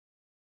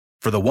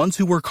For the ones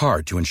who work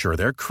hard to ensure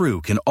their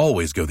crew can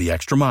always go the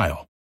extra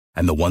mile,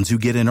 and the ones who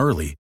get in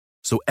early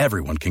so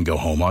everyone can go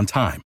home on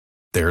time,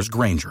 there's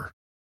Grainger,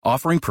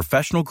 offering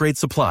professional-grade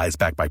supplies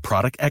backed by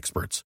product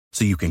experts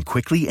so you can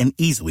quickly and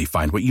easily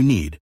find what you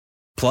need.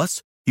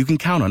 Plus, you can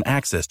count on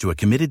access to a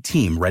committed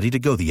team ready to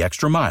go the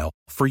extra mile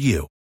for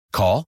you.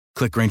 Call,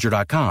 click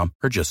Grainger.com,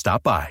 or just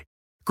stop by.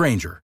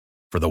 Grainger,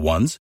 for the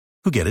ones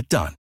who get it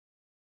done.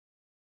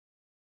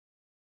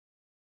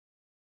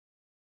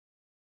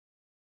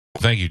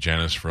 Thank you,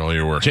 Janice, for all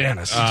your work.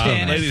 Janice.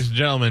 Ladies and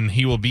gentlemen,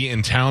 he will be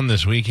in town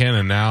this weekend,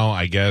 and now,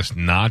 I guess,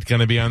 not going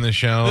to be on the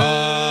show.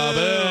 Oh,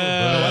 boo.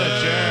 What a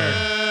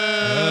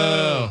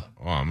jerk.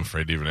 Oh, I'm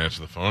afraid to even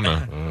answer the phone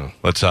now.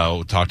 Let's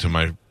talk to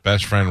my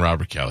best friend,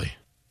 Robert Kelly.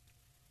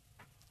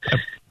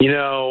 You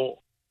know,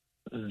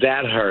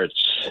 that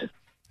hurts.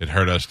 It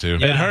hurt us, too.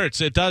 It hurts.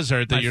 It does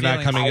hurt that you're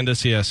not coming in to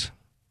see us.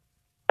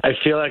 I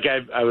feel like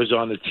I was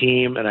on the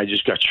team and I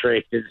just got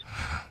traded.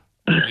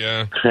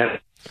 Yeah.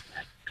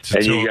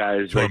 And you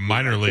guys to a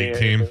minor league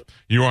team.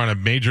 You were on a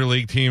major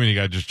league team and you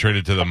got just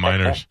traded to the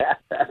minors. I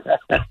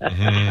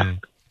don't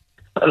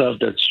know if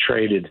that's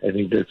traded. I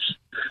think that's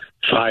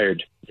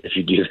fired if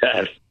you do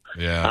that.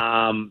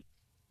 Yeah.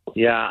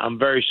 Yeah, I'm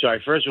very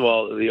sorry. First of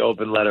all, the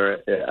open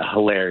letter,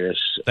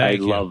 hilarious. I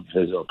love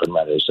his open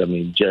letters. I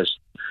mean,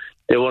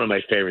 they're one of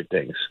my favorite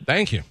things.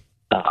 Thank you.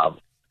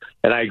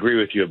 And I agree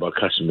with you about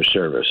customer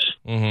service.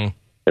 Mm-hmm.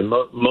 And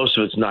most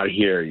of it's not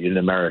here in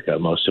America.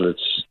 Most of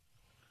it's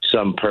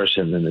some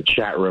person in the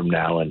chat room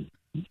now, and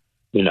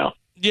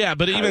Yeah,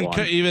 but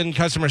even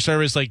customer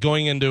service, like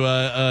going into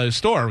a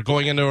store,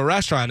 going into a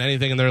restaurant,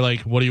 anything, and they're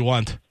like, "What do you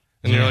want?"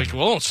 And you're like,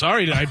 "Well,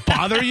 sorry, did I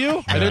bother you?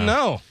 Yeah. I didn't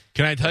know."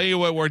 Can I tell you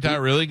what worked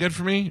out really good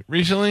for me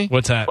recently?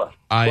 What's that?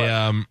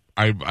 I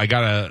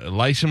got a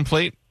license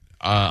plate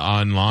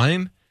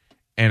online,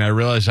 and I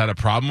realized I had a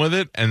problem with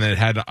it, and it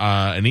had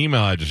an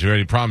email address. If you have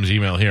any problems,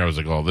 email here. I was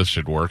like, "Oh, this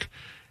should work."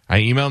 I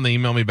emailed, and they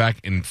emailed me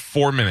back in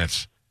 4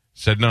 minutes.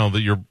 Said, "No,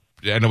 that you're."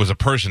 And it was a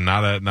person,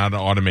 not an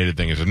automated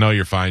thing. He said, "No,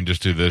 you're fine.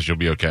 Just do this. You'll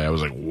be okay." I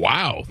was like,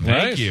 "Wow,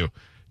 thank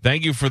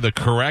you for the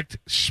correct,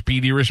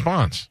 speedy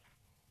response."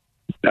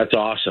 That's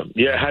awesome.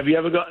 Yeah, have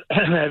you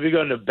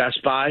gone to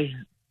Best Buy?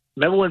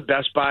 Remember when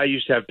Best Buy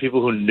used to have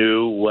people who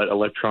knew what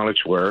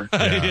electronics were?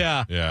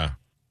 Yeah.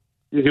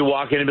 You could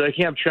walk in and be like,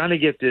 "Yeah, I'm trying to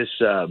get this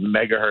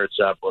megahertz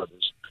up or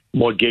this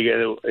more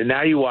giga." And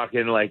now you walk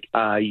in like,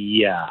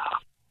 "Yeah,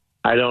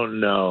 I don't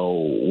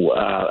know.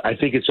 I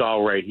think it's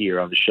all right here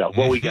on the shelf."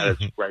 Well, we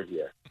got it right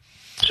here.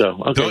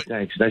 So, okay,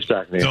 thanks. Nice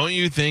talking to you. Don't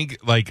you think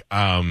like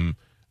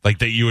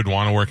that you would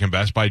want to work in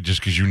Best Buy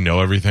just because you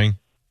know everything?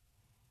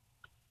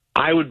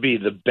 I would be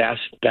the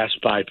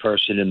Best Buy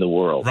person in the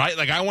world. Right?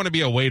 Like, I want to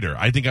be a waiter.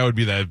 I think I would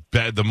be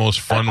the most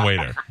fun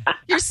waiter.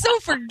 You're so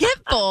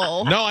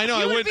forgetful. No, I know.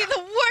 You I would be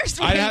the worst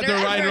waiter I'd have to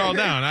write it all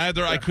down.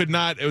 I could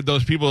not.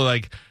 Those people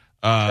like...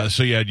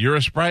 so you're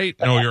a Sprite?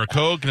 No, you're a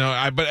Coke?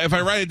 No, but if I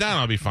write it down,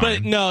 I'll be fine.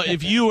 But no,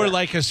 if you were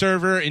like a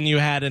server and you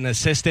had an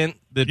assistant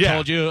that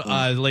told you,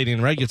 the lady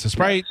in red gets a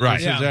Sprite.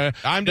 Right.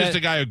 I'm just a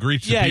guy who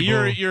greets the people.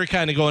 Yeah, you're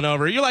kind of going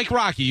over. You're like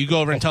Rocky. You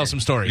go over and tell some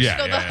stories.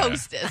 So the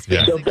hostess,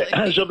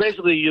 basically. So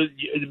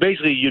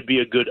basically, you'd be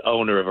a good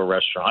owner of a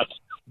restaurant.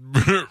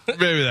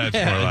 Maybe that's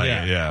more like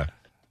it, yeah.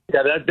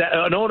 Yeah,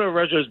 an owner of a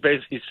restaurant is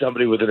basically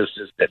somebody with an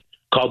assistant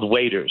called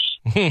waiters.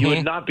 You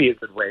would not be a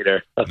good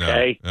waiter,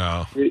 okay?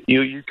 No.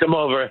 You come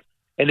over,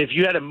 and if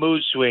you had a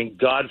mood swing,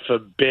 God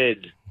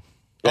forbid,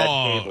 that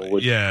table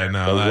would be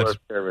the worst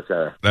service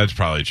ever. That's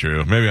probably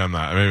true. Maybe I'm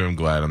not. Maybe I'm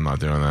glad I'm not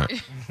doing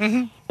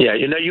that. Yeah,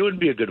 you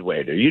wouldn't be a good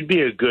waiter. You'd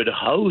be a good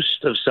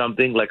host of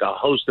something, like a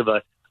host of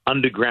a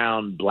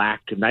underground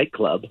black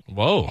nightclub.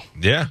 Whoa.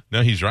 Yeah.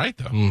 No, he's right,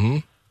 though. Mm-hmm.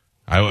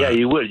 Yeah,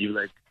 you would. You'd be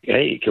like,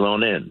 "Hey, come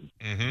on in.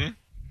 Mm-hmm.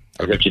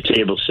 I got your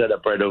table set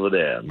up right over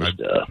there,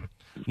 Mr.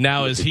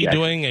 Now, is he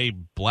doing a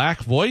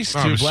black voice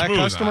to black smooth.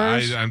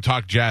 customers? I'm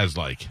talk jazz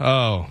like.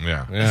 Oh.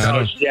 Yeah.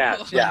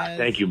 Yeah.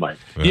 Thank you, Mike.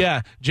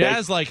 Yeah.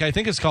 Jazz like, I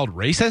think it's called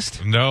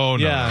racist. No.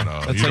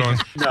 Yeah,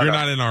 You're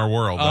not in our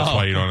world. That's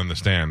why you don't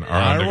understand. Our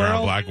underground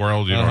world? black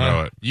world, you don't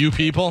know it. You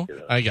people?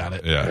 I got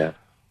it. Yeah.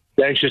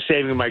 Thanks for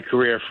saving my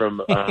career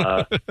from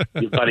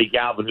your buddy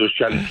Galvin, who was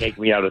trying to take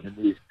me out of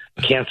the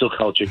cancel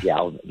culture,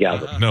 Galvin.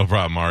 No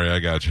problem, Mario. I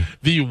got you.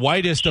 The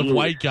whitest of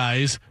white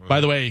guys,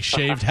 by the way,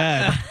 shaved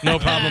head, no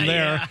problem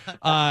there,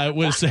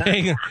 was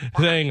saying,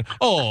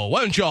 "Oh,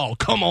 why don't y'all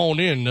come on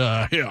in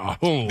here?"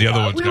 Oh. The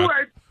other one's got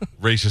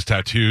racist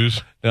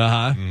tattoos.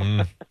 Uh-huh.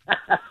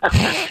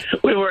 Mm-hmm.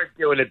 We weren't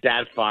doing it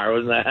that far,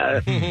 wasn't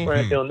that? We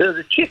weren't doing, there's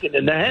a chicken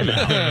in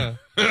the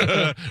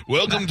hen.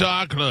 Welcome to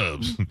our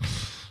clubs.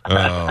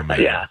 Oh,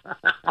 man. Yeah.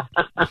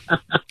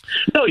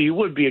 No, you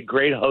would be a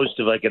great host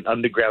of like an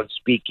underground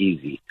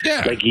speakeasy.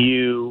 Yeah. Like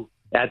you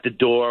at the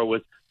door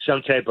with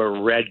some type of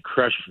red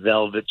crushed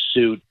velvet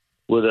suit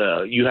with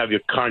you have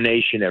your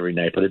carnation every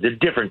night, but it's a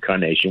different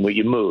carnation with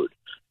your mood.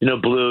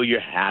 Blue, you're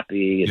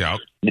happy. And,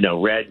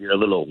 red, you're a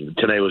little,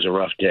 today was a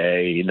rough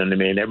day. You know what I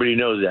mean? Everybody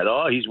knows that.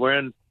 Oh, he's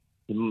wearing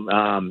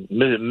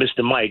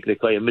Mr. Mike. They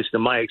call you Mr.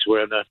 Mike's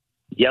wearing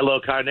yellow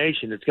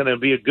carnation. It's going to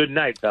be a good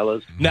night,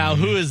 fellas. Now,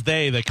 who is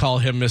they that call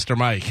him Mr.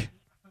 Mike?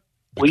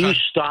 Will you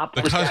stop?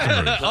 The with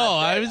customers. that? Oh,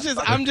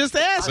 I'm just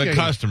asking. The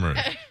customers.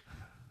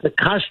 The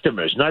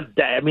customers, not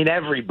that. I mean,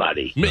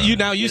 everybody.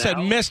 You said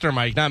Mr.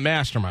 Mike, not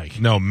Master Mike.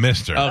 No,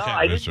 Mister. Okay. No,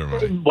 I Mr. didn't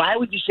say- Mike. Why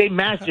would you say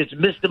master? It's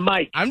Mr.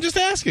 Mike. I'm just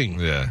asking.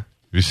 Yeah.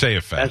 If you say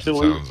it fast, That's it the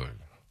way- sounds like.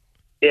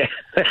 Yeah.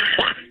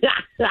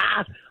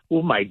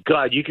 Oh, my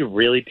God. You can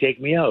really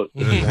take me out.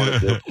 if you wanted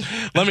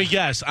to. Let me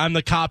guess. I'm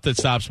the cop that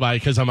stops by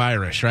because I'm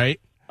Irish, right?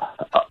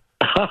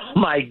 Oh,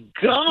 my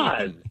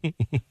God.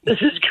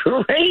 This is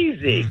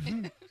crazy.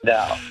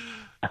 No.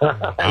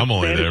 I'm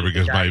only there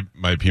because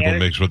my people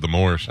mix with the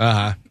Moors.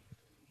 Uh-huh.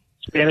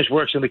 Spanish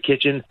works in the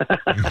kitchen.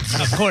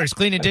 Of course,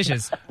 cleaning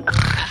dishes.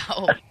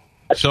 Wow.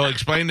 So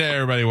explain to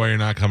everybody why you're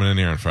not coming in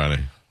here on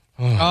Friday.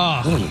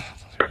 Oh,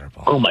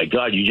 Oh, my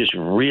God. You just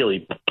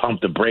really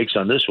pumped the brakes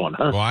on this one,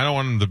 huh? Well, I don't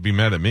want them to be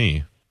mad at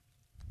me.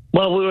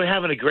 Well, we were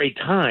having a great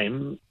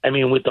time. I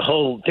mean, with the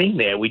whole thing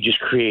there, we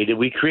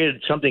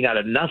created something out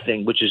of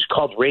nothing, which is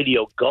called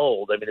Radio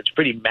Gold. I mean, it's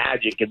pretty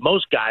magic. And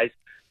most guys,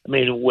 I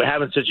mean, we're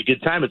having such a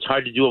good time. It's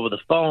hard to do over the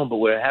phone, but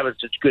we're having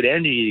such good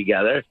energy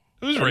together.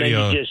 It was And then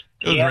radio. you just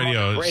It was jam on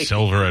radio the brakes.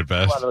 silver at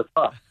best.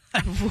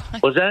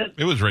 Was that?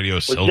 It was radio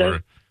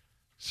silver.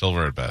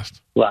 Silver at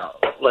best. Well,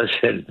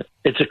 listen,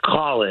 it's a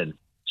call-in,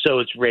 so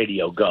it's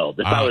Radio Gold.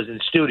 If I was in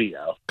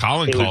studio,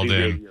 Colin it would called be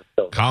in. Radio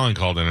Silver. Colin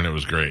called in, and it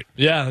was great.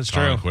 Yeah, that's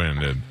Colin true. Quinn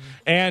did.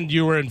 And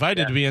you were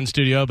invited to be in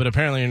studio, but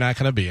apparently you're not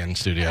going to be in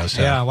studio.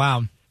 So. yeah,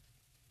 wow.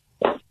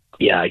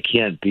 Yeah, I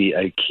can't.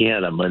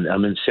 I'm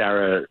in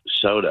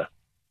Sarasota.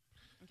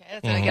 Okay,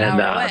 that's like an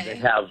And hour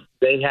away.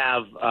 they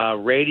have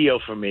radio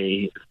for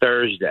me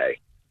Thursday.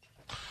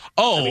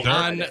 Oh,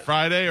 On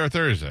Friday or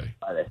Thursday?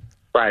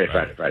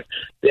 Friday.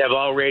 They have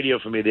all radio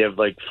for me. They have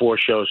like 4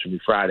 shows for me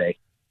Friday.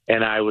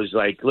 And I was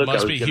like, look,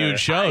 must I be was gonna, huge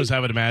shows, I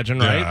would imagine,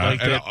 Yeah, right?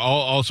 Like and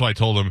also, I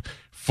told him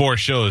 4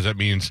 shows. That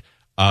means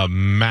a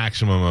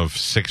maximum of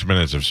 6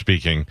 minutes of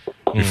speaking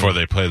before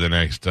they play the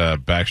next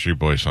Backstreet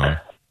Boys song.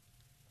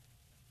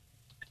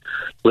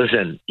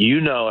 Listen,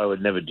 you know I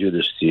would never do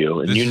this to you,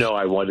 and you know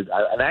I wanted,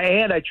 and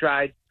I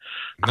tried.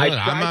 No, I I'm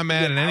tried not to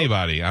mad get at out.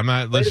 anybody. I'm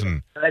not. Wait a Listen.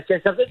 minute. Can I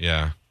say something?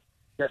 Yeah.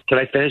 Can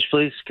I finish,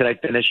 please? Can I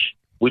finish?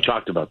 We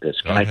talked about this.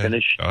 Can Go I ahead.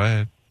 finish? Go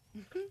ahead.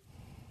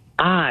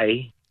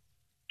 I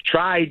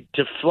tried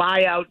to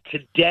fly out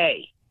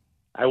today.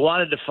 I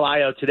wanted to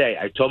fly out today.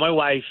 I told my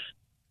wife,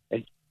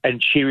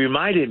 and she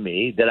reminded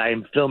me that I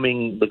am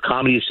filming the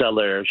Comedy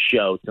Cellar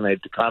show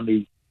tonight,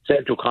 the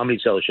Central Comedy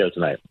Cellar show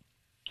tonight.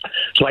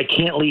 So I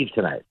can't leave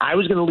tonight. I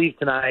was going to leave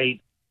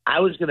tonight. I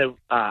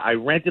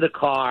rented a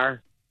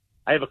car.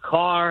 I have a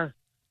car.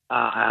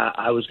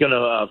 I was going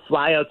to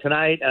fly out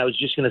tonight, and I was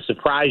just going to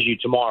surprise you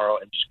tomorrow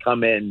and just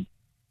come in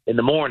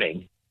the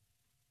morning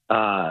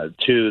to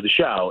the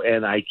show.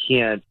 And I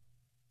can't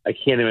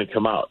even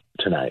come out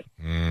tonight.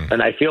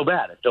 And I feel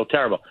bad. I feel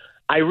terrible.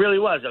 I really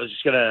was. It was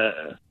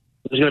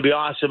going to be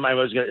awesome. It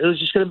was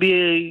just going to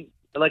be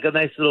like a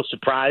nice little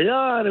surprise.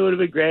 Oh, and it would have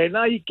been great.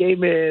 No, you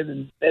came in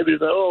and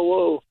everybody's like, oh,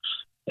 whoa.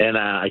 And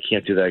I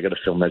can't do that. I got to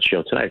film that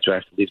show tonight, so I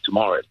have to leave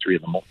tomorrow at 3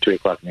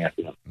 o'clock in the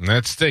afternoon.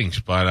 That stinks,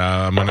 but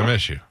I'm going to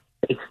miss you.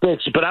 It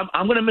stinks, but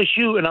I'm going to miss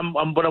you, and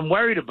but I'm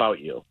worried about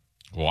you.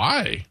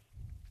 Why?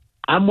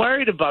 I'm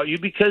worried about you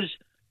because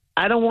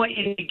I don't want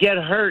you to get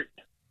hurt.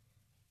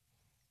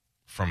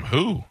 From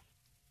who?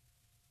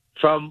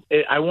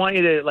 I want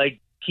you to like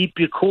keep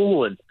you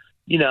cool and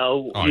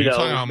Oh, you're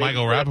talking about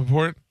Michael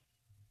Rappaport?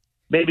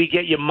 Maybe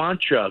get your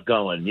mantra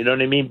going. You know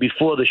what I mean?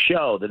 Before the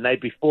show, the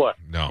night before,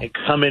 No. and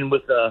come in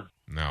with a.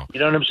 No. You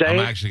know what I'm saying?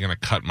 I'm actually going to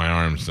cut my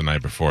arms the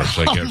night before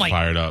so I get my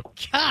fired up.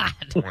 God.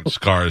 I want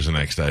scars the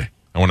next day.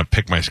 I want to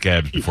pick my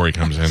scabs before he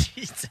comes in.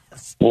 Jesus.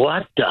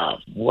 What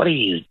are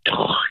you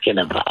talking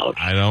about?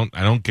 I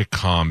don't get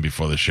calm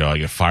before the show. I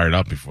get fired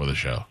up before the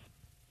show.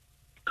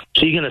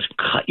 So you're going to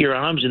cut your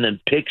arms and then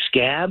pick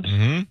scabs?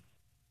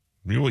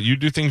 Mm-hmm. You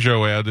do things your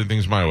way. I'll do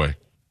things my way.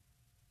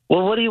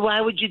 Well, why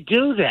would you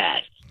do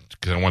that?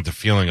 Because I want the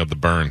feeling of the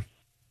burn.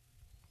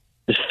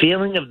 The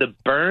feeling of the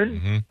burn?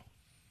 Mm-hmm.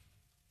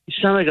 You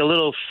sound like a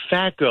little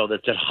fat girl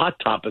that's at Hot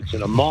Topics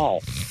in a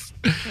mall.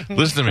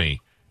 Listen to me.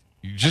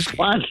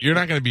 You're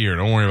not going to be here.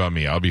 Don't worry about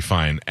me. I'll be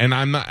fine. And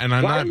I'm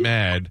not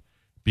mad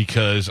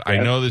because I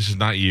know this is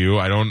not you.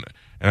 And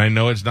I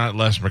know it's not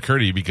Les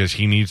McCurdy because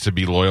he needs to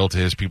be loyal to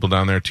his people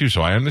down there too.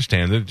 So I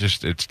understand it.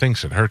 It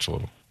stinks. It hurts a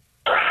little.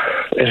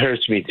 It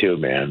hurts me too,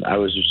 man. I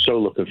was so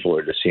looking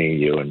forward to seeing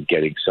you and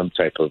getting some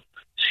type of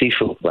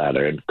seafood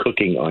platter and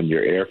cooking on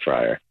your air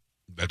fryer.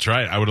 That's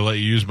right. I would have let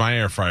you use my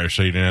air fryer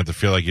so you didn't have to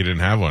feel like you didn't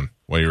have one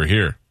while you were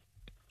here.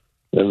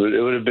 It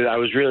would have been. I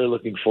was really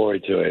looking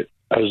forward to it.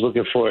 I was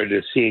looking forward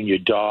to seeing your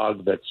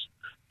dog. That's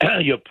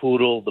your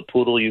poodle. The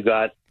poodle you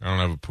got. I don't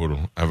have a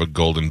poodle. I have a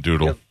golden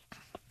doodle.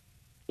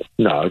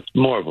 No, it's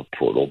more of a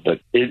poodle, but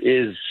it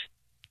is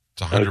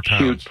It's 100 a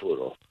pounds. cute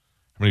poodle.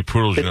 How many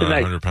poodles It's you know a are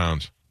nice- 100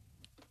 pounds?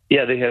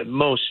 Yeah, they have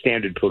most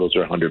standard poodles are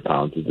 100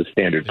 pounds. It's a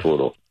standard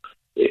poodle.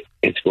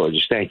 It's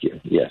gorgeous. Thank you.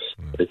 Yes,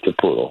 it's a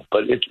poodle,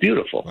 but it's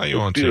beautiful. Well, you It's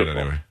won't see it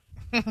beautiful.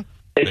 anyway.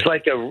 It's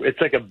like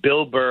a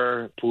Bill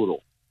Burr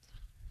poodle.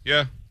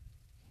 Yeah.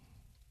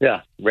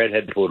 Yeah,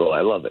 redhead poodle.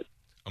 I love it.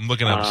 I'm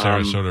looking up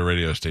Sarasota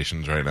radio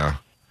stations right now.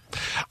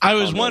 I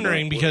was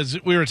wondering,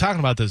 because we were talking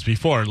about this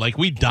before, like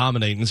we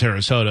dominate in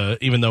Sarasota,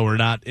 even though we're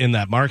not in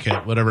that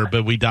market, whatever,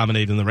 but we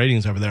dominate in the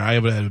ratings over there. I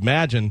would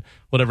imagine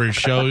whatever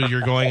show you're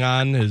going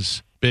on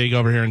is big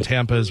over here in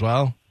Tampa as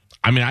well.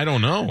 I mean, I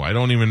don't know. I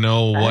don't even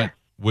know what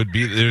would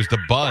be. There's the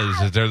Buzz.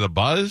 Is there the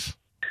Buzz?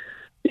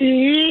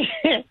 You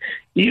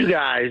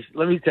guys,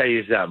 let me tell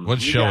you something.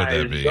 What show would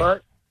that be?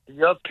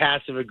 You're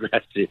passive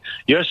aggressive.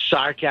 Your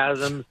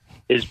sarcasm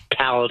is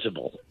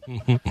palatable.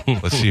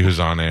 Let's see who's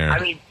on air. I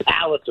mean,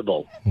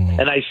 palatable.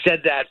 And I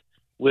said that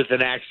with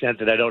an accent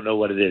that I don't know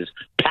what it is.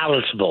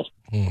 Palatable.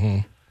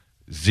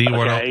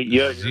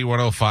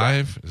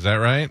 Z105? Is that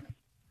right?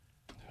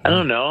 I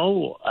don't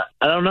know.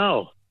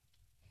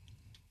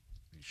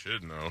 You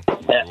should know.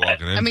 You're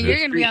walking I mean, into you're it.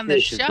 going to be on the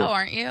show,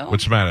 aren't you?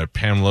 What's the matter?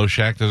 Pam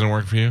Loshak doesn't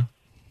work for you?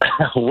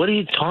 What are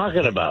you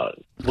talking about?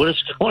 What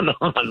is going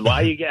on?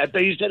 Why you? I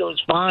thought you said it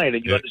was fine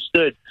and you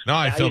understood. No,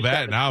 I feel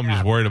bad. Now I'm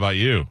just worried about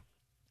you.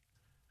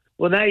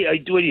 Well, now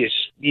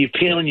you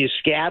peeling your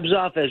scabs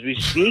off as we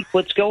speak?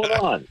 What's going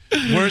on?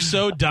 We're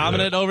so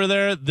dominant over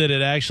there that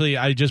it actually,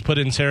 I just put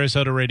in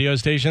Sarasota radio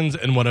stations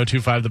and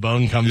 102.5 The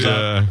Bone comes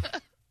up.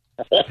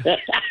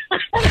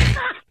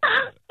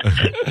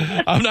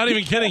 I'm not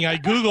even kidding. I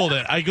Googled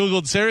it. I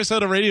Googled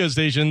Sarasota radio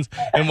stations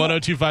and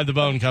 102.5 The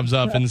Bone comes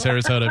up in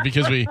Sarasota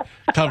because we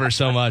cover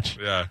so much.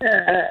 Yeah.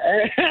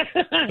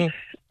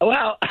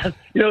 Well,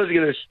 you know what's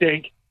going to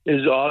stink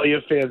is all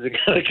your fans are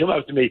going to come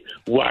up to me.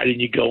 Why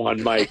didn't you go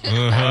on mic? Oh,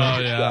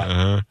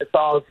 yeah. That's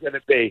all it's going to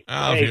be.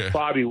 Oh, hey, yeah.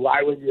 Bobby,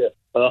 why would you?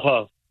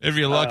 If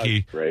you're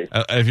lucky, great.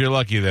 if you're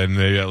lucky, then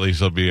maybe at least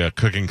there'll be a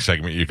cooking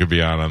segment you could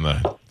be on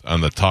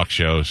the talk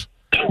shows,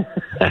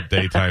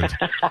 daytime.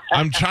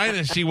 I'm trying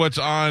to see what's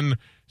on.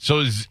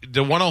 So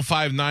the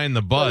 105.9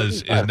 The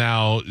Buzz is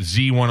now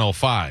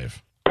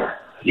Z105.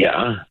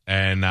 Yeah.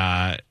 And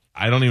I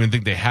don't even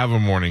think they have a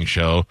morning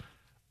show.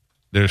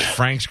 There's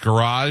Frank's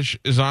Garage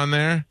is on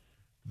there.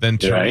 Then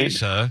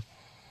Teresa.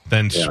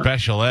 Then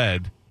Special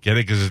Ed. Get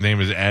it? Because his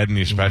name is Ed and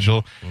he's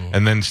special.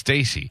 And then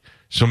Stacy.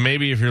 So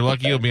maybe if you're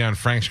lucky, you'll be on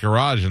Frank's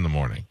Garage in the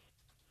morning.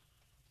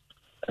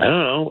 I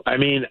don't know. I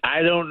mean,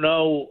 I don't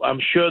know. I'm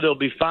sure they'll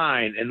be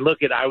fine. And look,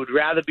 I would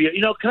rather be.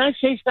 Can I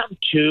say something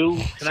too?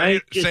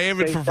 Save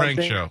it for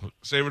Frank's show.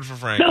 Save it for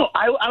Frank. No,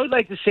 I would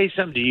like to say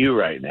something to you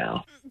right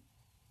now.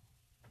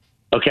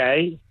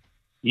 Okay,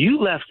 you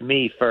left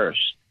me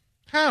first.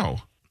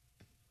 How?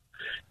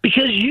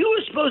 Because you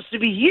were supposed to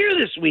be here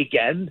this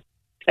weekend,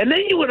 and then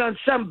you went on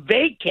some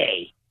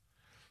vacay.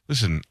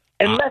 Listen.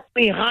 And left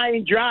me high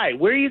and dry.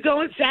 Where are you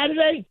going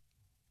Saturday?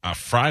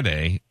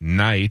 Friday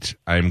night,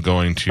 I'm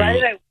going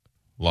to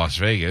Las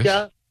Vegas.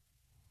 Yeah.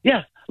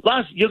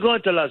 You're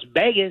going to Las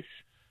Vegas.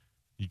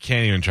 You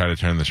can't even try to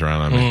turn this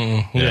around on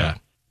me. Yeah.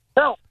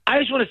 No, I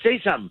just want to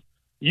say something.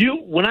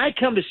 When I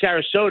come to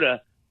Sarasota,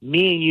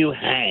 me and you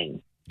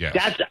hang.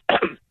 Yes.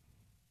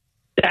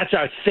 That's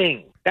our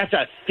thing. That's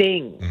our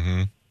thing.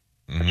 Mm-hmm.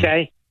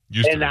 Okay?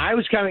 And I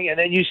was coming, and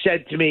then you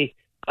said to me,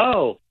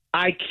 oh,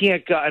 I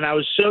can't go. And I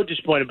was so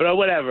disappointed, but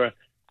whatever.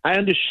 I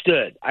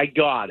understood. I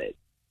got it.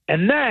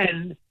 And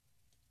then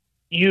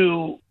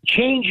you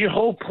changed your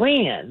whole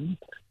plan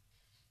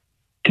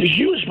because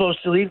you were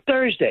supposed to leave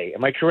Thursday.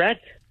 Am I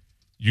correct?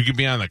 You could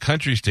be on the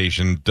country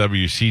station,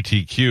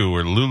 WCTQ,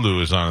 where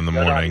Lulu is on in the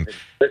morning.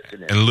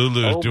 And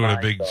Lulu is doing a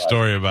big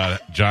story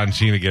about John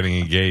Cena getting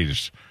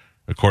engaged,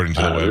 according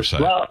to the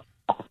website.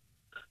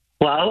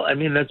 Well, I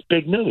mean, that's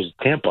big news.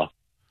 Tampa.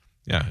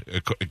 Yeah,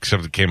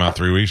 except it came out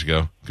 3 weeks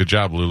ago. Good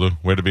job, Lulu.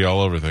 Way to be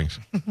all over things.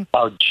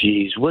 Oh,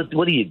 geez. What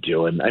are you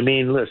doing? I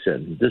mean,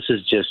 listen, this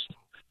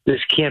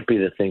can't be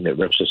the thing that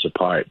rips us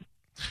apart.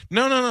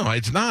 No,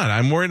 it's not.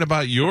 I'm worried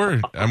about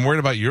your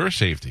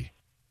safety.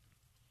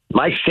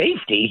 My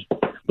safety?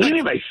 What do you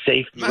mean my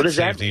safety? Not what does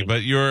safety, that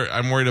mean? But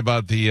I'm worried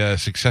about the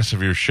success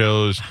of your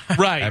shows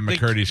right. at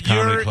McCurdy's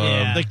Comedy Club.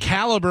 Yeah. The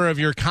caliber of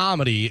your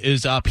comedy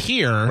is up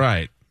here.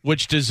 Right.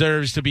 Which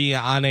deserves to be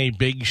on a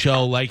big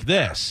show like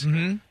this.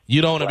 Mm-hmm.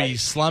 You don't want to be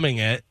slumming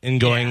it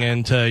and going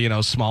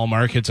into, small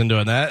markets and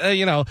doing that.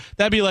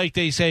 That'd be like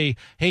they say,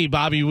 hey,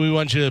 Bobby, we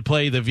want you to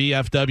play the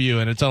VFW,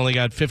 and it's only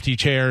got 50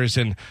 chairs,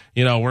 and,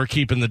 we're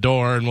keeping the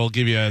door, and we'll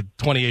give you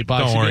 $28.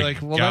 Don't worry.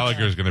 Like, well,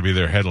 Gallagher's going to be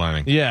there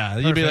headlining. Yeah.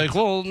 You'd be like,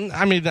 well,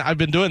 I mean, I've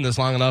been doing this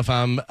long enough.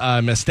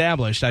 I'm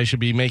established. I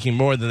should be making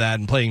more than that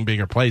and playing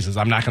bigger places.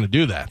 I'm not going to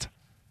do that.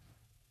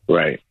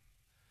 Right.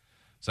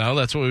 So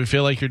that's what we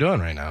feel like you're doing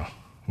right now.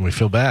 We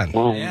feel bad.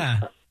 Well, yeah.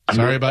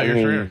 Sorry about your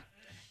career.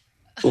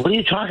 What are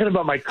you talking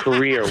about my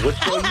career?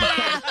 What's going on?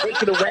 You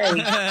tried to take it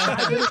away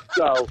 5 minutes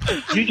ago.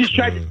 You just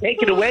tried to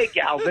take it away,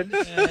 Galvin.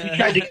 You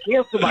tried to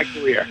cancel my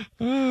career.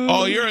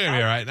 Oh, you're going to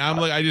be all right.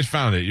 Now I just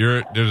found it.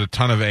 There's a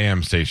ton of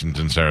AM stations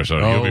in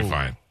Sarasota. Oh. You'll be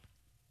fine.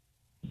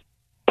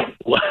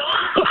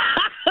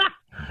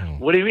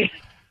 What do you mean?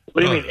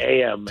 What do you mean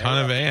AM?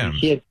 Ton of AM. You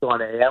can't go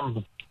on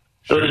AM.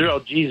 Those are all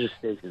Jesus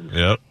stations.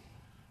 Yep.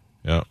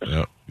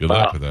 Good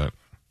luck with that.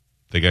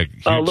 They got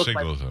huge look,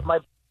 signals.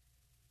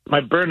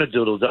 my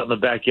Bernedoodle's out in the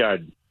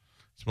backyard.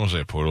 It's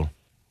mostly a poodle.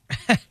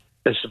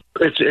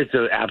 It's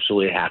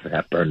absolutely half and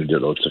half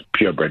Bernedoodle. It's a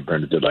purebred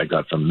Bernedoodle I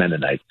got from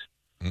Mennonites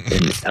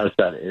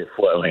outside of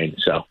Fort Lane.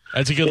 So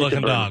That's a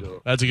good-looking dog.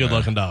 Bernedoodle. That's a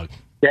good-looking dog.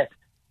 Yeah.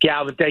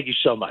 Galvin, thank you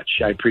so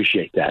much. I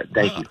appreciate that.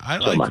 Thank you I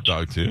so like much. the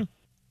dog, too.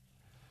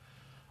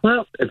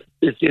 Well,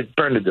 it's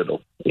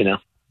Bernedoodle, you know.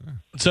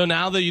 So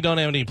now that you don't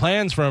have any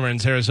plans for her in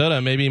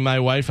Sarasota, maybe my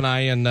wife and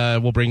I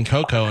will bring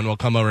Coco and we'll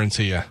come over and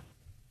see you.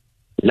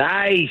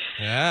 Nice.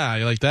 Yeah,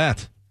 you like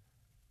that?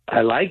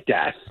 I like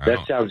that.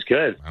 That sounds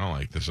good. I don't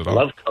like this at I all.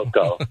 love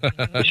Coco.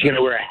 Is she going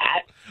to wear a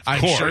hat?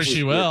 I'm course. sure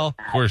she will.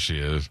 Of course she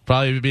is.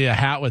 Probably be a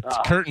hat with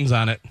curtains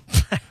on it.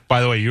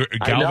 By the way,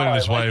 Galvin and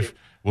his I like wife it.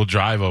 will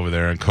drive over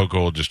there, and Coco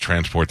will just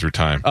transport through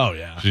time. Oh,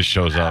 yeah. She just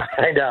shows up.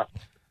 I know.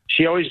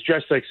 She always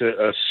dressed like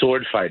a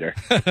sword fighter.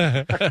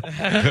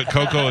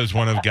 Coco is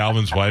one of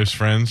Galvin's wife's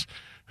friends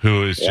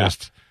who is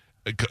just...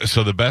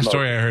 So the best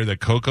story I heard, that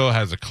Coco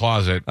has a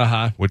closet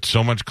with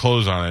so much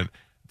clothes on it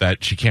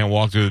that she can't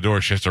walk through the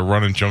door. She has to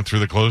run and jump through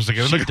the clothes to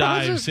get in She the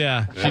closet.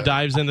 dives, She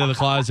dives into the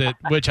closet,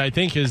 which I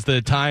think is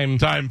the time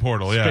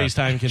portal, yeah.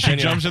 space-time She continuum.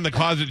 jumps in the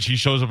closet. She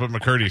shows up at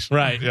McCurdy's.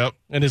 Right. Yep.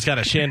 And it's got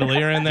a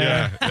chandelier in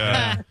there.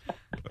 Yeah.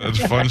 That's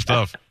fun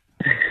stuff.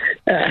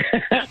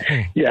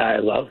 Yeah, I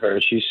love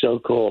her. She's so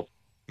cool.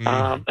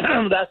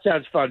 That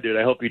sounds fun, dude.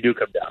 I hope you do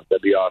come down.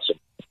 That'd be awesome.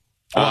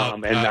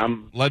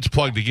 Let's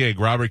plug the gig.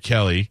 Robert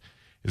Kelly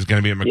is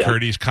going to be at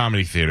McCurdy's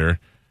Comedy Theater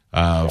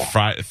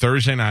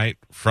Thursday night,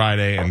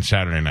 Friday, and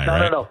Saturday night,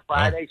 right? No.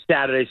 Friday,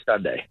 Saturday,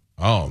 Sunday.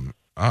 Oh,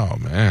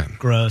 man.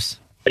 Gross.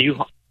 Are you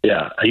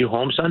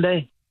home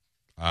Sunday?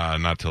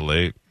 Not till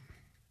late.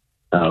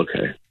 Oh,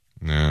 okay.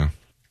 Yeah.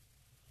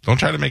 Don't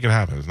try to make it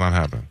happen. It's not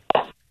happening.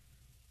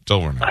 It's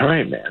over now. All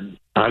right, man.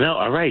 I know.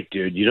 All right,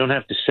 dude. You don't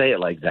have to say it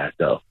like that,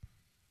 though.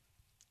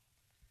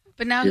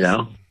 But now, You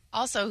know?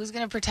 also, who's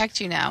going to protect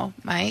you now,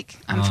 Mike,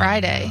 on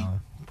Friday? No.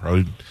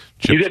 Probably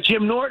You got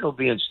Jim Norton will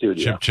be in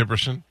studio. Chip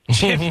Chipperson.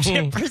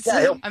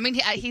 I mean,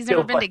 he's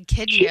never been to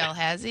kid jail,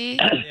 has he?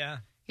 Yeah.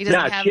 He doesn't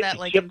Nah, have Chip- that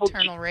like Chip will-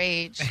 internal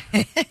rage.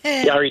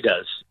 Yeah, he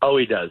does. Oh,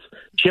 he does.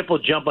 Chip will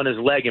jump on his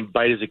leg and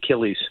bite his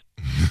Achilles.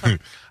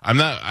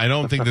 I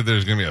don't think that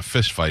there's going to be a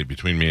fist fight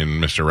between me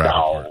and Mr.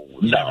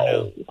 Rappaport.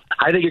 No.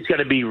 I think it's going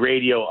to be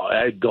radio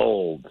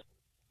gold,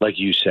 like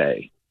you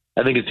say.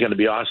 I think it's going to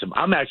be awesome.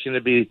 I'm going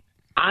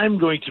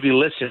to be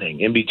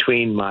listening in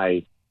between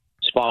my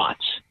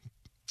spots.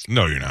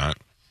 No, you're not.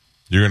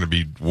 You're going to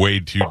be way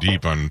too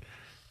deep on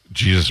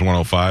Jesus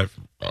 105.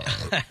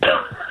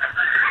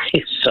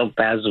 It's so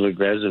passive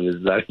aggressive.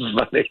 It's not even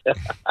funny.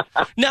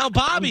 Now,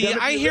 Bobby,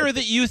 I hear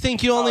that you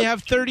think you only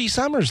have 30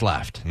 summers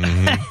left.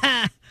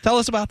 Mm-hmm. Tell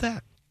us about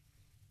that.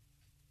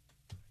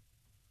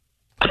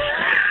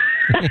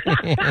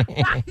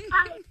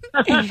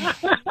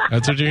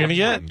 That's what you're going to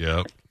get?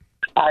 Yep.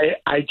 I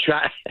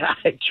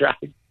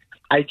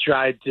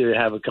tried to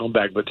have a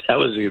comeback, but that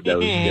was good.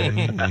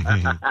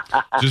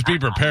 Just be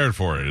prepared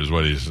for it, is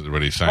what he's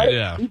saying.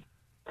 Yeah.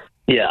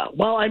 Yeah.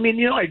 Well, I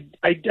mean,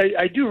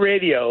 I do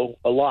radio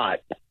a lot,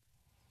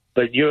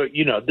 but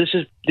this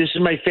is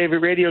my favorite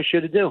radio show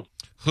to do.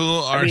 Who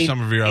are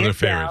some of your other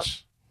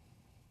favorites?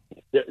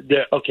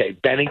 Okay,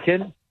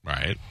 Bennington.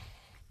 Right.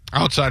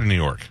 Outside of New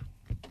York.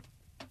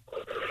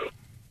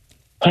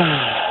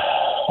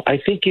 I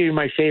think you're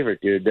my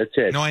favorite, dude. That's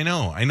it. No, I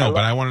know,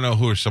 but I want to know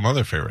who are some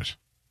other favorites.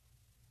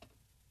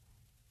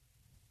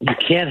 You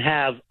can't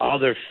have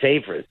other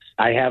favorites.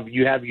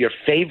 You have your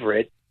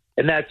favorite,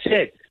 and that's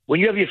it. When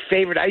you have your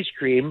favorite ice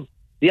cream,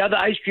 the other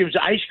ice cream's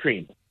ice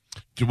cream.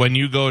 When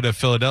you go to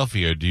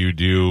Philadelphia, do you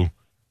do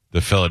the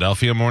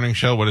Philadelphia morning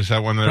show? What is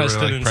that one that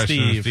Preston like? and Preston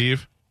Steve. and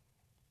Steve?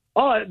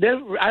 Oh,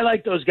 I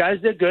like those guys.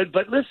 They're good.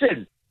 But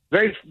listen,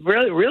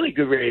 really, really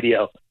good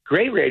radio.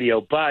 Great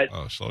radio, but...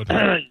 Oh, slow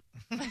down.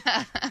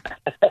 I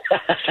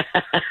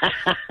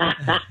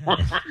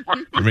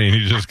mean,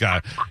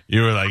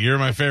 you were like, you're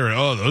my favorite.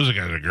 Oh, those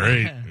guys are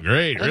great.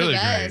 Great. What Really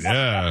guys? great.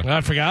 Yeah.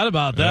 I forgot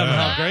about them,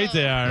 Yeah. how great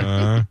they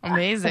are.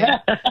 Amazing.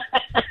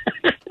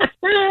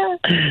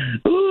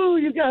 Ooh,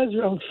 you guys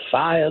are on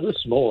fire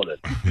this morning.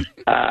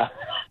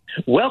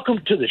 Welcome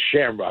to the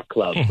Shamrock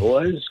Club,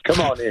 boys. Come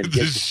on in.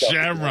 The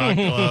Shamrock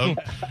Club.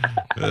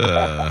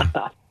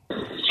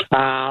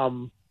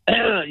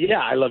 Yeah,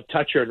 I love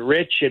Toucher and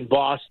Rich in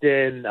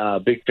Boston.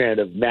 Big fan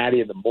of Maddie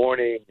in the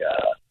morning.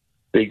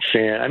 Big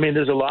fan. I mean,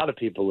 there's a lot of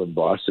people in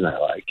Boston I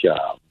like.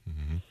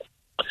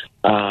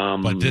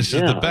 But this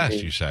is the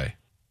best, you say.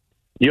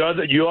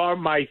 You are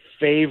my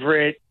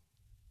favorite.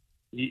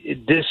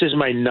 This is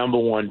my number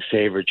one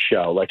favorite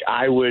show. Like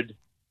I would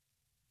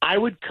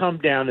come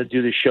down and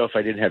do the show if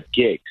I didn't have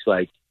gigs.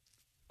 Like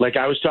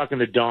I was talking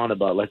to Dawn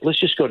about, like, let's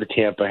just go to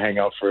Tampa, hang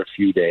out for a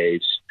few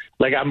days.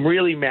 Like, I'm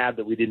really mad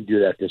that we didn't do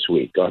that this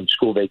week on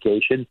school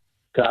vacation.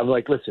 'Cause I'm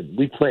like, listen,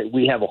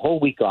 we have a whole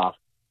week off.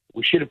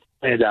 We should have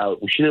planned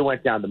out. We should have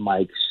went down to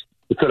Mike's.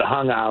 We could have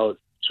hung out,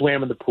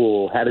 swam in the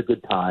pool, had a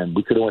good time.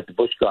 We could have went to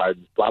Busch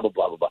Gardens, blah, blah,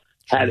 blah, blah, blah.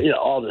 Had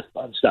all this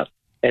fun stuff.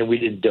 And we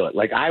didn't do it.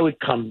 Like, I would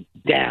come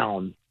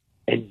down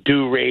and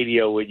do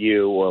radio with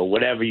you or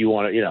whatever you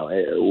want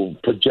to,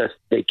 for just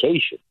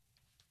vacation.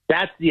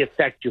 That's the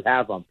effect you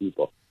have on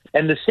people.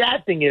 And the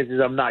sad thing is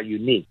I'm not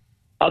unique.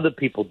 Other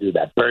people do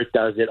that. Bert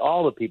does it.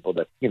 All the people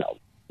that,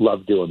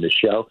 love doing the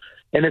show.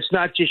 And it's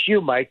not just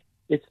you, Mike.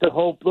 It's the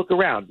whole look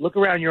around. Look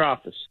around your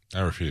office.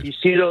 I refuse. You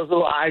see those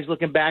little eyes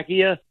looking back at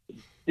you?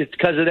 It's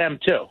because of them,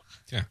 too.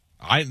 Yeah.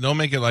 Don't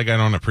make it like I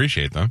don't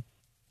appreciate them.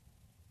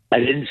 I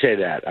didn't say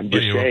that. I'm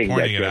just you saying were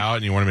pointing it out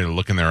and you wanted me to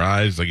look in their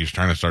eyes like he's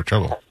trying to start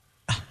trouble.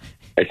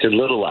 It's in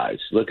little eyes.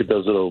 Look at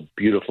those little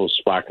beautiful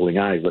sparkling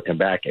eyes looking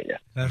back at you.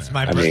 That's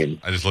my. I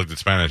just looked at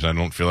Spanish. I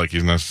don't feel like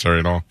he's necessary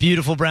at all.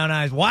 Beautiful brown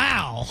eyes.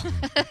 Wow.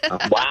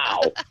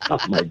 Wow. Oh,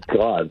 my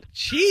God.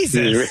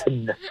 Jesus.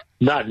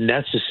 Not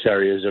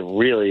necessary is a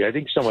really, I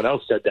think someone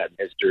else said that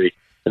in history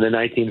in the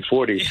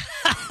 1940s.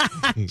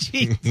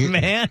 Jeez,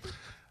 man.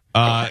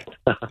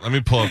 Let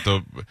me pull up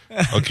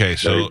okay,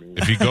 so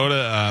if you go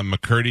to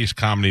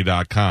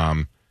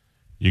McCurdy'sComedy.com,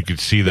 you could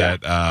see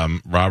that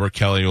Robert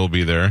Kelly will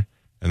be there.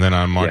 And then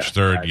on March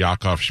 3rd,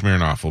 Yakov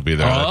Smirnoff will be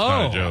there. That's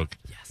not a joke.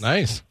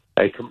 Nice.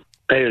 Hey,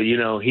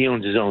 he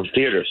owns his own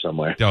theater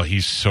somewhere. Oh,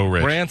 he's so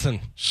rich.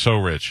 Branson. So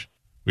rich.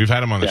 We've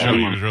had him on the show.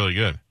 He was really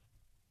good.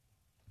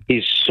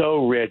 He's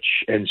so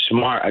rich and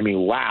smart. I mean,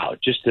 wow.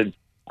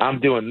 I'm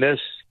doing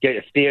this, get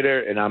a theater,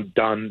 and I'm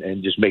done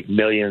and just make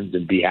millions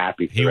and be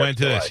happy. He went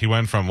to this. He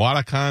went from what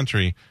a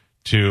country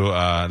to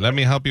let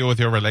me help you with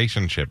your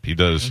relationship. He's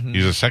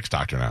a sex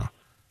doctor now.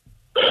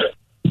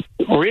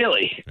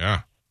 Really?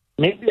 Yeah.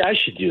 Maybe I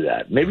should do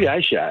that. Maybe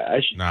I should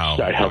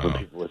start helping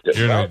people with this.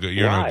 You're no good.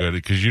 You're no good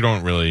because you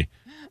don't really.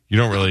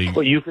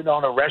 Well, you can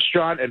own a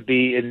restaurant and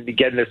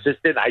get an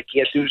assistant. I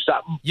can't do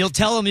something. You'll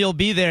tell them you'll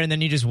be there, and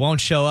then you just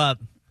won't show up.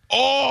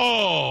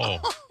 Oh.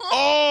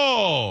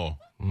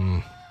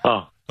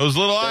 Those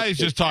little eyes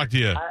just talked to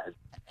you.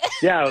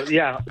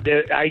 Yeah.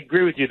 I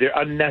agree with you. They're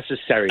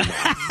unnecessary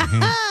now.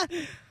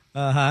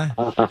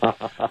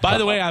 By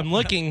the way, I'm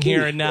looking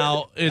here, and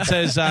now it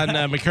says on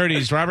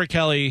McCurdy's Robert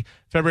Kelly,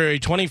 February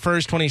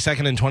 21st,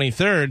 22nd, and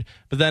 23rd.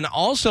 But then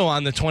also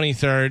on the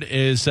 23rd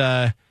is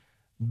Beneva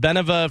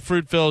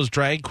Fruitville's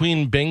Drag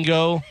Queen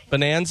Bingo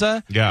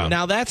Bonanza. Yeah.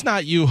 Now, that's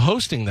not you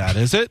hosting that,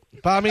 is it,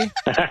 Bobby?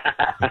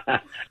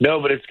 No,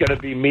 but it's going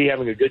to be me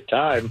having a good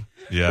time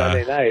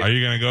Sunday night. Are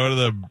you going to go to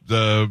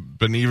the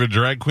Beneva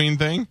Drag Queen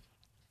thing?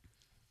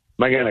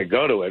 Am I going to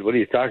go to it? What are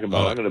you talking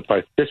about? I'm going to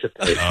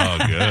participate. Oh,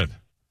 good.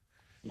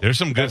 There's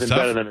some good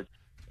stuff.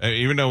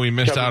 Even though we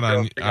missed out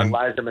on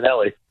Liza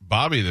Minnelli.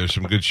 Bobby, there's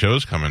some good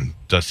shows coming.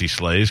 Dusty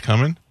Slay's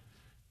coming.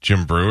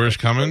 Jim Brewer's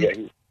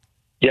coming.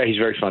 Yeah, he's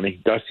very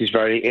funny. Dusty's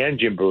and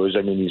Jim Brewer's.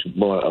 I mean, he's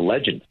more a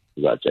legend,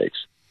 for God's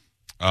sakes.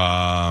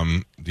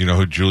 Do you know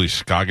who Julie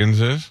Scoggins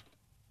is?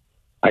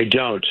 I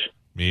don't.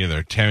 Me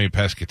either. Tammy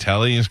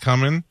Pescatelli is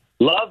coming.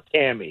 Love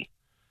Tammy.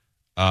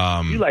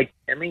 You like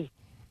Tammy?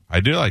 I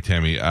do like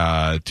Tammy.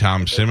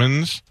 Tom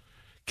Simmons.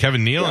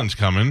 Kevin Nealon's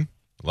coming.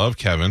 Love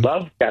Kevin.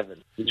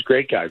 He's a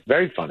great guy.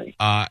 Very funny.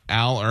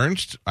 Al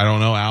Ernst. I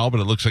don't know Al, but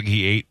it looks like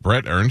he ate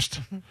Brett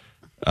Ernst.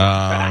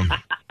 John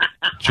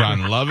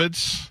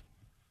Lovitz.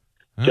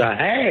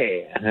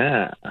 Hey.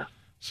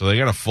 So they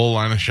got a full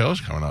line of shows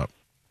coming up.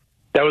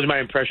 That was my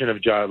impression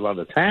of John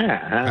Lovitz.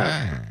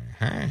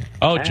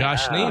 Oh,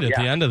 Josh Sneed at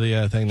the end of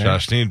the thing there.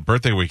 Josh Sneed,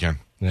 birthday weekend.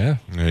 Yeah.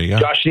 There you go.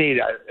 Josh Sneed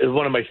is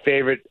one of my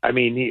favorite.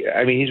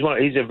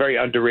 He's a very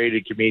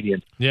underrated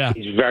comedian. Yeah.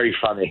 He's very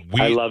funny.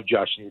 I love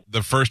Josh Sneed.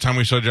 The first time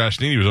we saw Josh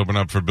Sneed, he was opening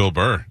up for Bill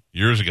Burr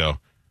years ago.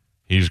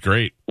 He's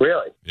great.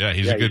 Really? Yeah,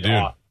 he's a good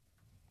dude.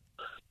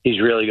 He's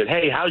really good.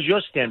 Hey, how's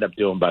your stand-up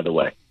doing, by the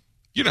way?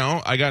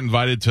 I got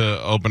invited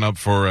to open up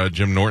for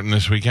Jim Norton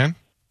this weekend.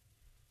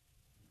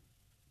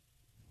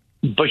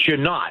 But you're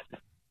not.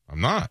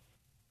 I'm not.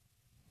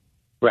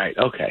 Right,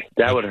 okay.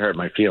 That would hurt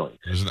my feelings.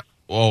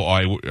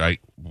 Why?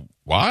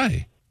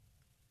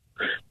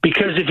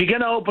 Because if you're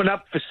going to open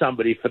up for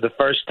somebody for the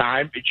first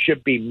time, it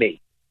should be me.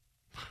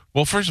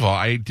 Well, first of all,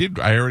 I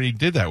already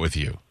did that with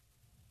you.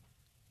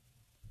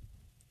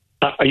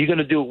 Are you going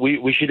to do?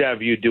 We should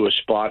have you do a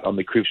spot on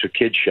the Creeps with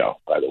Kids show.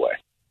 By the way.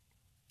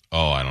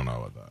 Oh, I don't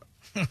know about that.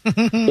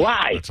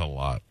 Why? That's a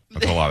lot.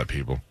 That's a lot of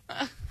people.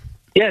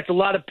 Yeah, it's a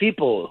lot of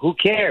people. Who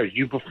cares?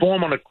 You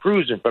perform on a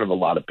cruise in front of a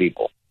lot of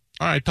people.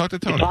 All right, talk to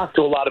Tony. You talk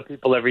to a lot of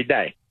people every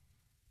day.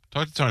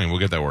 Talk to Tony. We'll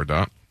get that worked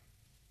out.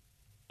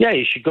 Yeah,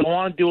 you should go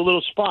on and do a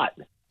little spot.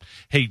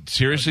 Hey,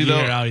 seriously though,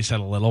 I always said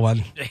a little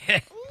one.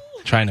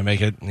 Trying to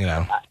make it, let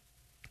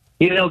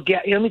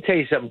me tell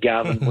you something,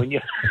 Galvin. When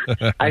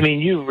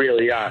you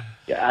really are.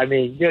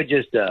 You're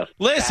just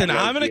Listen,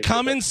 I'm going to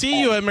come and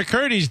see you at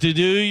McCurdy's to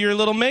do your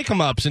little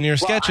make-em-ups and your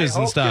sketches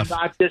and stuff.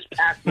 I hope you're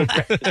not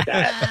this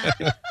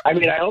passive.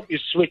 I hope you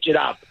switch it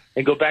up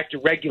and go back to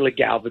regular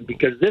Galvin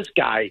because this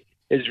guy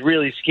is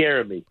really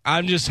scaring me.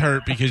 I'm just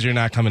hurt because you're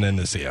not coming in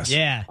to see us.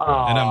 Yeah.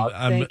 And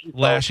I'm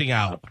lashing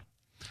out.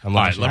 All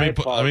right, let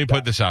me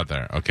put this out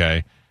there,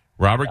 okay?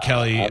 Robert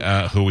Kelly,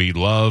 who we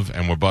love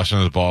and we're busting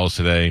his balls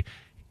today,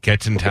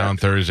 gets in town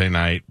Thursday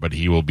night, but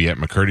he will be at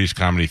McCurdy's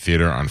Comedy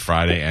Theater on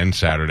Friday and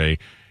Saturday.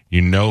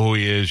 You know who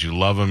he is. You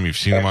love him. You've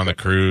seen him on the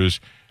cruise.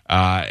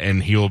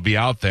 and he will be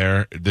out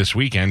there this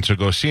weekend, so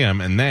go see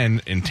him. And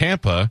then in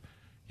Tampa,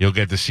 you'll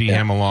get to see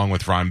him along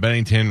with Ron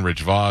Bennington,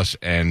 Rich Voss,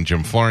 and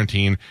Jim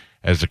Florentine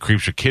as the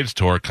Creeps for Kids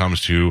tour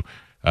comes to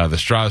the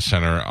Strauss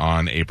Center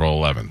on April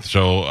 11th.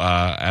 So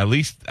at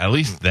least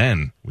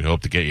then, we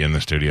hope to get you in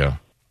the studio.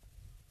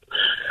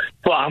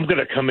 Well, I'm going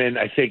to come in,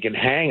 I think, and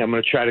hang. I'm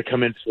going to try to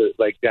come in for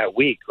like that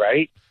week,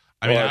 right?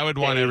 I mean, I would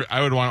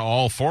want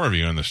all four of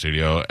you in the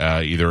studio,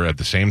 either at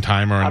the same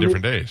time or on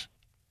different days.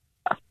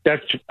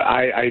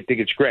 I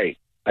think it's great.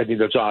 I think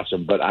that's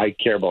awesome, but I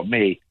care about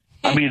me.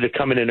 I'm either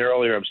coming in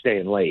early or I'm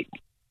staying late.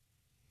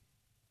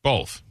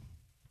 Both.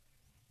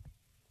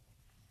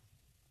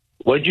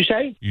 What did you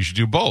say? You should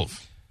do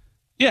both.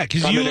 Yeah,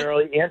 because come in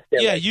early and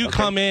stay late. you okay.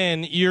 come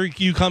in.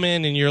 You come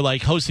in and you're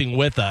like hosting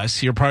with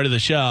us. You're part of the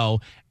show,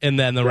 and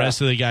then the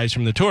rest of the guys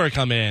from the tour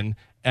come in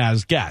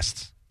as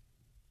guests.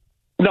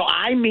 No,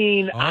 I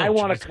mean I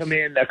want to come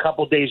in a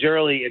couple days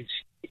early, and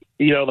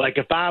like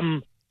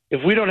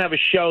if we don't have a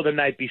show the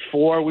night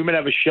before, we might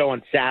have a show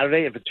on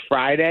Saturday. If it's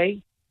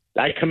Friday,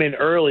 I come in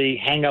early,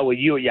 hang out with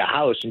you at your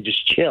house, and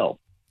just chill.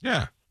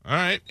 Yeah. All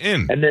right.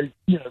 In. And then,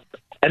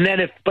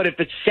 if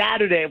it's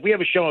Saturday, if we have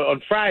a show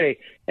on Friday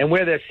and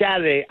we're there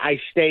Saturday, I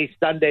stay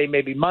Sunday,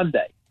 maybe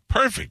Monday.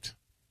 Perfect.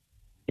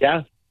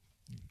 Yeah.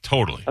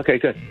 Totally. Okay.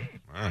 Good.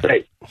 All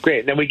right. Great.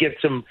 And then we get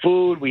some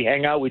food. We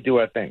hang out. We do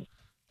our thing.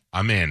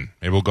 I'm in.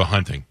 Maybe we'll go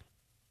hunting.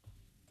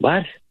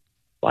 What?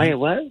 Why?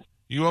 What?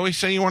 You always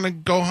say you want to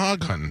go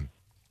hog hunting.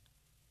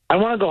 I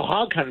want to go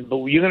hog hunting, but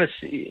you're gonna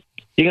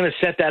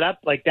set that up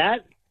like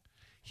that?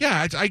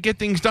 Yeah, I get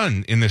things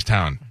done in this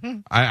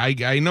town.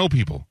 I know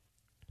people.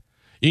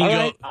 You can All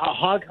right,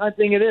 hog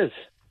hunting it is.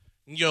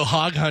 You can go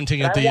hog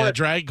hunting at the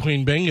drag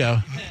queen bingo.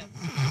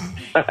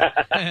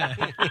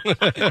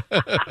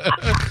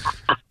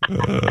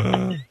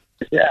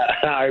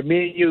 Yeah,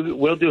 me and you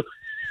will do.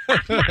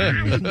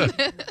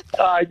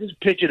 I just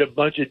pictured a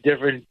bunch of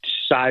different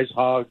size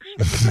hogs.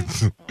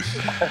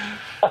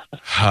 All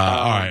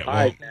right.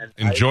 Well,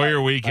 enjoy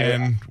your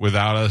weekend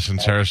without us in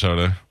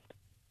Sarasota.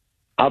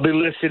 I'll be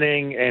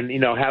listening and,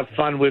 have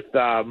fun with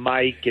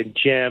Mike and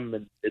Jim.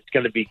 And it's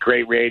going to be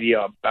great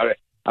radio.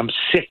 I'm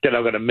sick that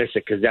I'm going to miss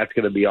it because that's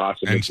going to be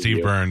awesome. And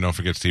Steve Byrne. Don't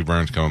forget Steve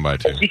Byrne's coming by,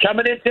 too. Is he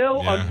coming in, too,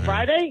 on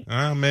Friday?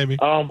 Maybe.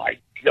 Oh, my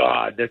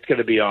God. That's going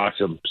to be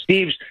awesome.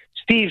 Steve's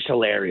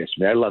hilarious,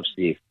 man. I love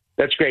Steve.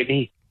 That's great. And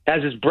he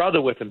has his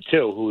brother with him,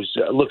 too, who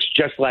looks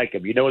just like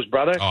him. You know his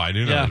brother? Oh, I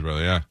do know his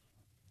brother, yeah.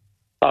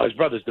 Oh, his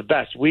brother's the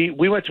best. We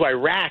went to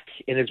Iraq,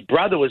 and his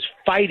brother was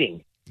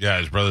fighting. Yeah,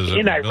 his brother's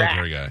a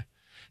military guy.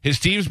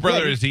 Steve's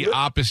brother is the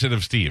opposite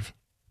of Steve.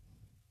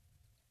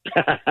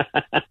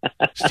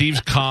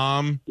 Steve's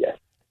calm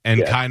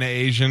and kind of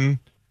Asian,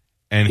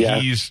 and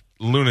he's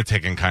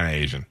lunatic and kind of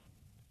Asian.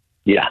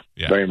 Yeah,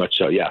 very much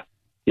so, yeah.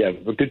 Yeah,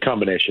 a good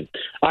combination.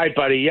 All right,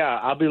 buddy. Yeah,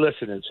 I'll be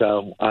listening.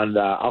 So, I'll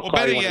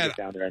call you when I get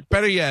down there.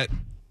 Better yet,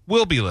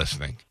 we'll be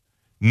listening.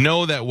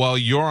 Know that while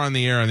you're on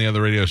the air on the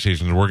other radio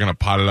stations, we're going to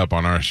pot it up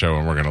on our show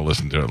and we're going to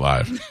listen to it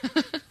live.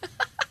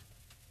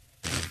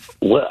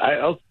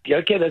 Well,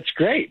 okay, that's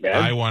great, man.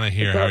 I want to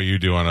hear how you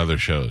do on other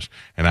shows,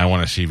 and I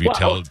want to see if you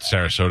tell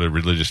Sarasota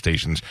religious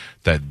stations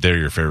that they're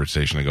your favorite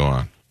station to go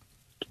on.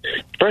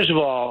 First of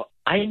all,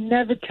 I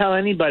never tell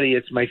anybody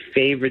it's my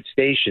favorite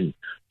station.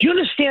 Do you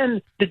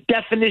understand the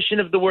definition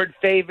of the word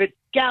favorite?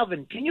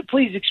 Galvin, can you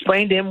please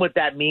explain to him what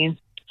that means,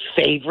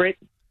 favorite?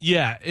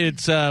 Yeah,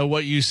 it's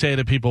what you say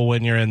to people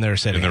when you're in there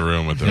sitting. In the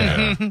room with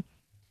them,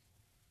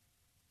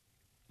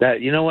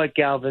 That, you know what,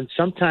 Galvin?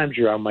 Sometimes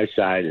you're on my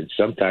side and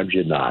sometimes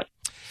you're not.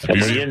 And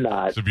when you're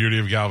not... It's the beauty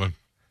of Galvin.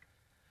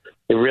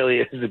 It really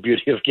is the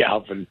beauty of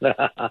Galvin.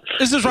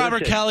 This is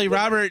Robert Kelly.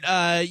 Robert,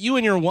 you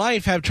and your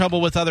wife have trouble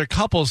with other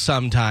couples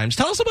sometimes.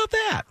 Tell us about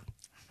that.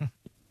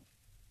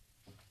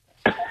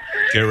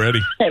 Get ready.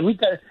 Hey,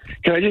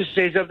 can I just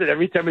say something?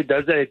 Every time he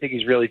does that, I think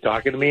he's really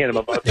talking to me, and I'm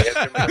about to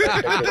answer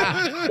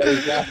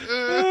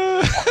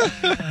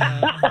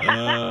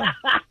him.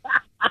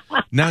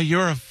 Now,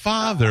 you're a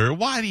father.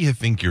 Why do you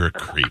think you're a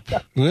creep?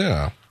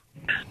 Yeah.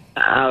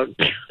 Oh,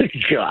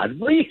 God,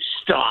 will you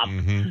stop?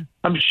 Mm-hmm.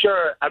 I'm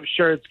sure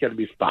it's going to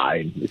be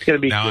fine. It's going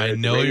to be now, good. I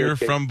know you're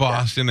from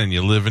Boston and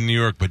you live in New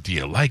York, but do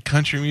you like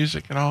country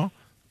music at all?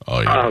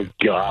 Oh, yeah. Oh,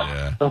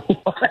 God.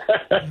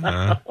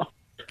 Yeah.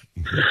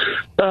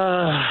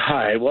 All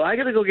right. Well, I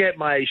got to go get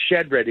my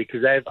shed ready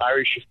because I have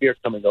Irish Shafir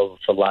coming over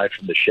for Live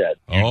from the Shed.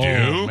 You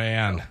do?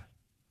 Man.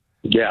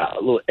 Yeah, a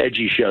little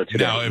edgy show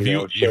today. Now, if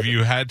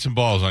you had some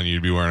balls on you,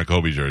 you'd be wearing a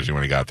Kobe jersey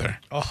when he got there.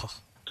 Oh.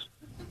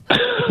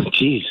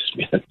 Jeez,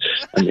 man.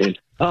 I mean,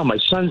 my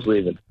son's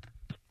leaving.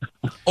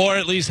 Or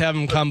at least have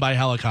him come by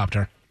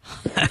helicopter.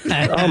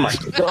 Oh, my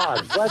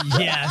God. What?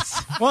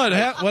 Yes. What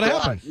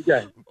happened? You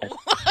guys. I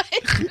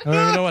don't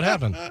even know what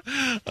happened.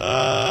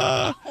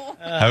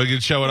 Have a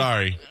good show with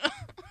Ari.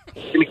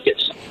 Give me a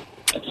kiss.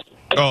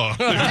 Oh.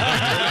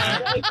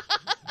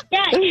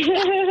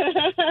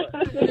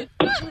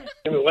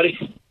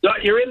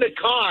 You're in the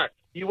car.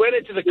 You went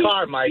into the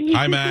car, Mike.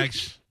 Hi,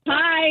 Max.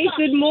 Hi,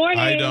 good morning.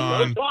 Hi,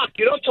 Dawn.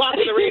 You don't talk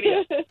to the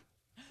radio.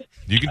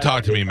 You can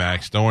talk to me,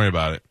 Max. Don't worry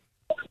about it.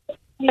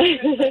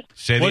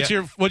 Say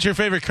What's your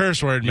favorite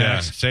curse word, Yeah,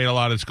 Max? say it a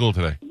lot at school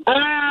today.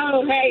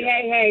 Oh,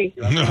 hey.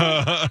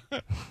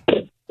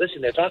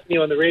 Listen, they're talking to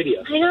you on the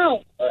radio. I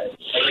know.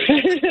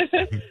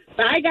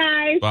 Bye,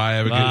 guys. Bye.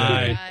 Have a good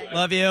day.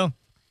 Love you.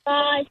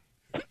 Bye.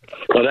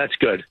 Well, that's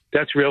good.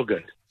 That's real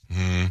good.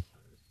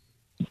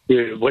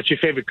 What's your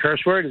favorite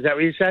curse word? Is that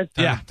what you said?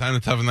 Time to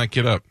toughen that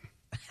kid up.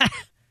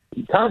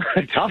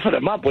 Toughen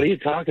him up. What are you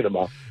talking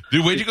about?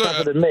 Dude, where'd you go?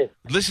 Tougher than me.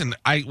 Listen,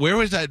 where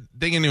was that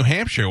thing in New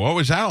Hampshire? What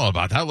was that all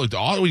about? That looked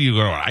all. You go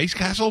to an ice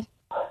castle?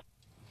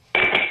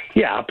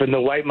 Yeah, up in the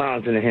White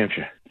Mountains in New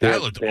Hampshire.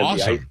 That looked they have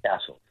awesome. The ice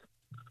castle.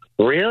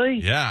 Really?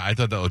 Yeah, I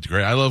thought that looked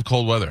great. I love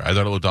cold weather. I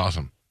thought it looked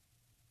awesome.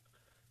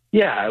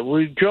 Yeah,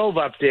 we drove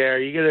up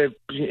there.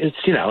 It's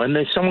and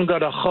then someone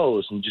got a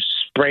hose and just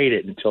sprayed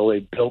it until they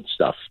built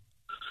stuff,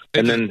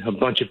 and then a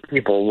bunch of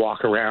people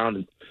walk around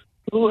and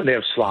they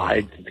have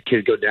slides. And the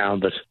kids go down,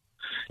 but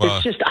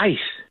it's just ice.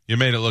 You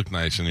made it look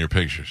nice in your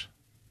pictures.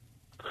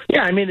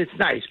 Yeah, I mean it's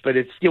nice, but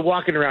you're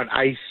walking around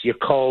ice. You're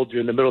cold.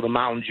 You're in the middle of the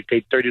mountains. You pay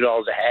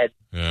 $30 a head,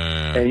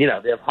 and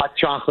they have hot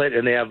chocolate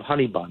and they have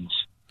honey buns.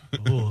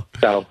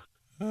 So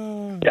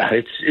yeah,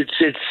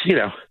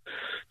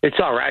 it's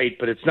all right,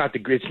 but it's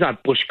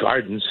not Busch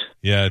Gardens.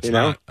 Yeah, it's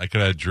not. I could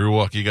have had Drew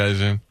walk you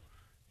guys in.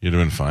 You'd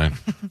have been fine.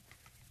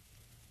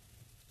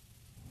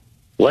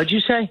 What'd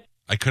you say?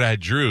 I could have had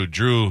Drew.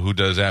 Drew, who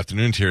does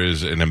afternoons here,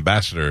 is an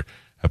ambassador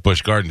at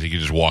Busch Gardens. He could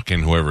just walk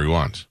in whoever he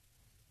wants.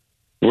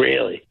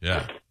 Really?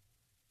 Yeah.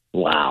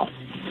 Wow.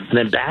 An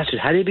ambassador?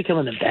 How do you become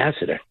an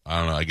ambassador? I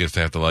don't know. I guess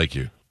they have to like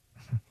you.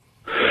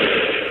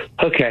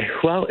 Okay.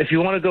 Well, if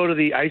you want to go to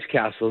the ice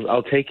castles,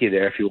 I'll take you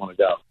there if you want to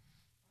go.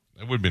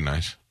 That would be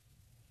nice.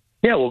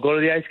 Yeah, we'll go to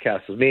the ice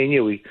castles. Me and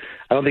you.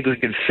 I don't think we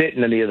can fit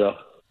in any of the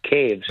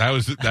caves.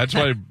 That's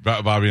why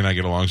Bobby and I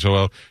get along so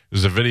well.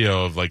 There's a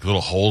video of like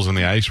little holes in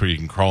the ice where you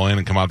can crawl in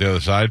and come out the other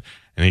side.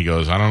 And he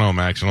goes, I don't know,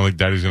 Max. I don't think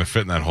Daddy's going to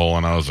fit in that hole.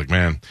 And I was like,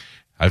 man,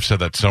 I've said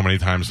that so many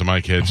times to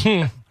my kids.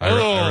 I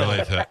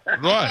relate to that.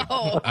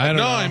 What? I don't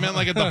know. I meant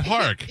like at the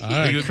park.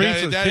 He goes,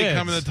 creeps Daddy, with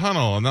come in the kids.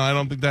 tunnel. No, I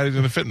don't think Daddy's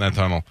going to fit in that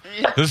tunnel.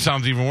 This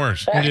sounds even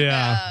worse.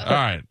 Yeah. All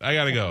right. I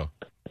got to go.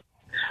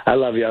 I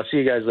love you. I'll see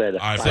you guys later.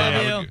 All right,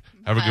 Bye.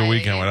 have a good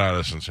weekend without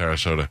us in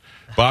Sarasota.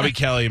 Bobby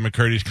Kelly,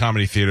 McCurdy's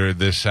Comedy Theater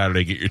this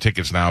Saturday. Get your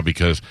tickets now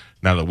because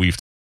now that we've...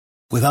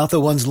 Without the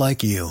ones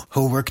like you,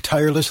 who work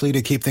tirelessly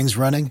to keep things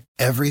running,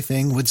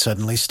 everything would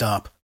suddenly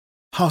stop.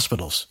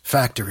 Hospitals,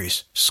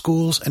 factories,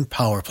 schools, and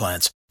power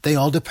plants, they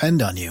all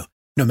depend on you.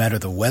 No matter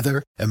the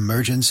weather,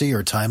 emergency,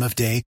 or time of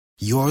day,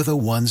 you're the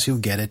ones who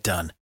get it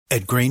done.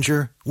 At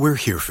Grainger, we're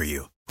here for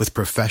you with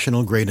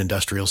professional-grade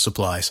industrial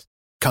supplies.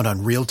 Count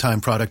on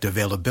real-time product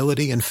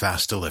availability and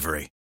fast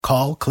delivery.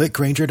 Call, click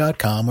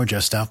Grainger.com, or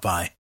just stop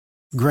by.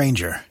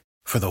 Grainger,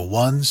 for the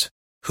ones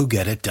who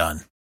get it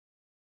done.